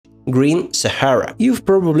Green Sahara. You've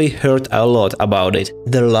probably heard a lot about it.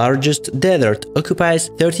 The largest desert occupies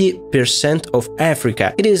 30% of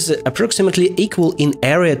Africa. It is approximately equal in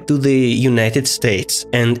area to the United States,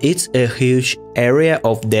 and it's a huge area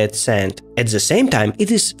of dead sand. At the same time, it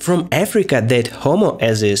is from Africa that Homo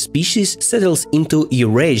as a species settles into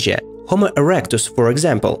Eurasia, Homo erectus for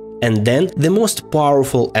example. And then the most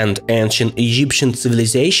powerful and ancient Egyptian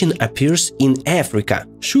civilization appears in Africa.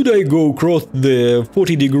 Should I go across the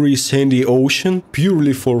 40-degree sandy ocean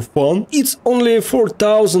purely for fun? It's only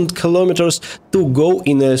 4,000 kilometers to go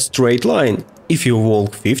in a straight line. If you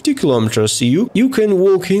walk 50 kilometers, you can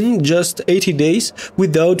walk in just 80 days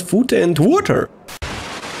without food and water.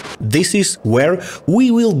 This is where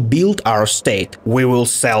we will build our state. We will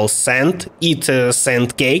sell sand, eat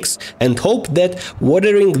sand cakes, and hope that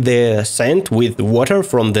watering the sand with water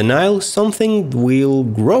from the Nile something will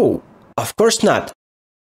grow. Of course not.